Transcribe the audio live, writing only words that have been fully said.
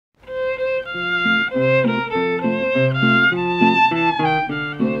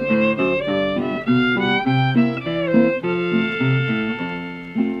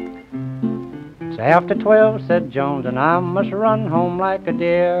After 12, said Jones, and I must run home like a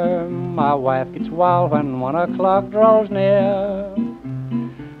deer. My wife gets wild when 1 o'clock draws near.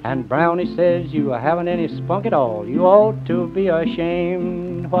 And Brownie says, you haven't any spunk at all. You ought to be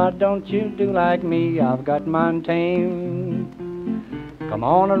ashamed. Why don't you do like me? I've got mine tamed. Come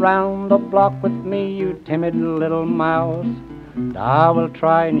on around the block with me, you timid little mouse. I will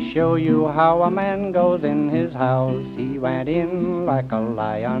try and show you how a man goes in his house. He went in like a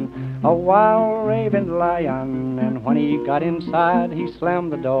lion, a wild raving lion, and when he got inside, he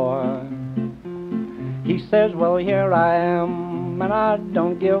slammed the door. He says, well, here I am, and I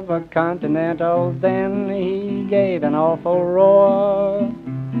don't give a continental. Then he gave an awful roar,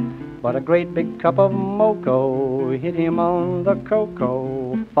 but a great big cup of mocha hit him on the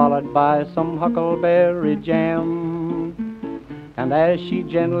cocoa, followed by some huckleberry jam. And as she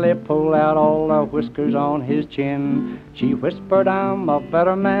gently pulled out all the whiskers on his chin, she whispered, I'm a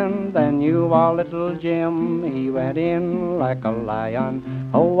better man than you are, little Jim. He went in like a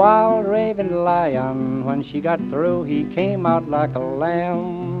lion, a wild raving lion. When she got through, he came out like a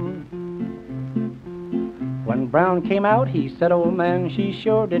lamb. When Brown came out, he said, old man, she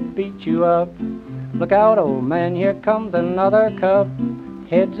sure did beat you up. Look out, old man, here comes another cup.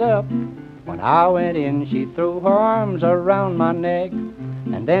 Heads up. When I went in, she threw her arms around my neck,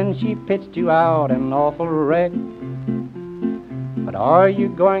 and then she pitched you out an awful wreck. But are you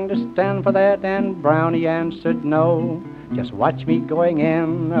going to stand for that? And Brownie answered no. Just watch me going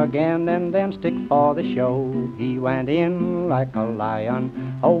in again and then stick for the show. He went in like a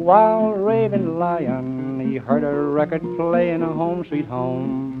lion, a wild raving lion. He heard a record playing a home sweet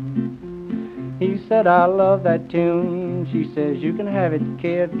home. He said, I love that tune. She says, you can have it,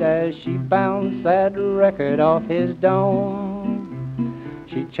 kid, as she bounced that record off his dome.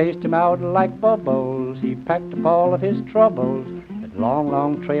 She chased him out like bubbles. He packed up all of his troubles. That long,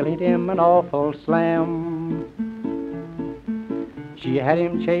 long trail hit him an awful slam. She had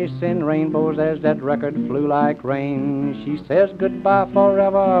him chasing rainbows as that record flew like rain. She says, goodbye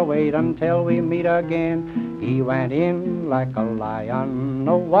forever, wait until we meet again. He went in like a lion,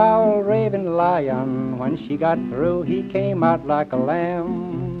 a wild raving lion. When she got through, he came out like a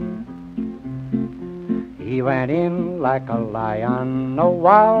lamb. He went in like a lion, a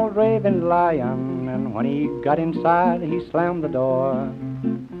wild raving lion. And when he got inside, he slammed the door.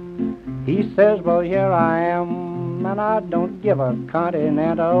 He says, well, here I am, and I don't give a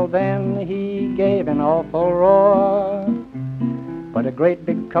continental. Then he gave an awful roar, but a great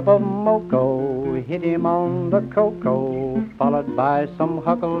big cup of mocha hit him on the cocoa, followed by some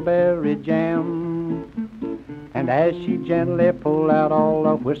huckleberry jam. And as she gently pulled out all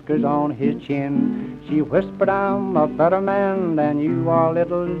the whiskers on his chin, she whispered, I'm a better man than you are,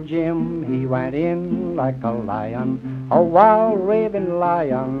 little Jim. He went in like a lion, a wild raving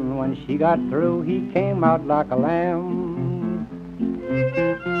lion. When she got through, he came out like a lamb.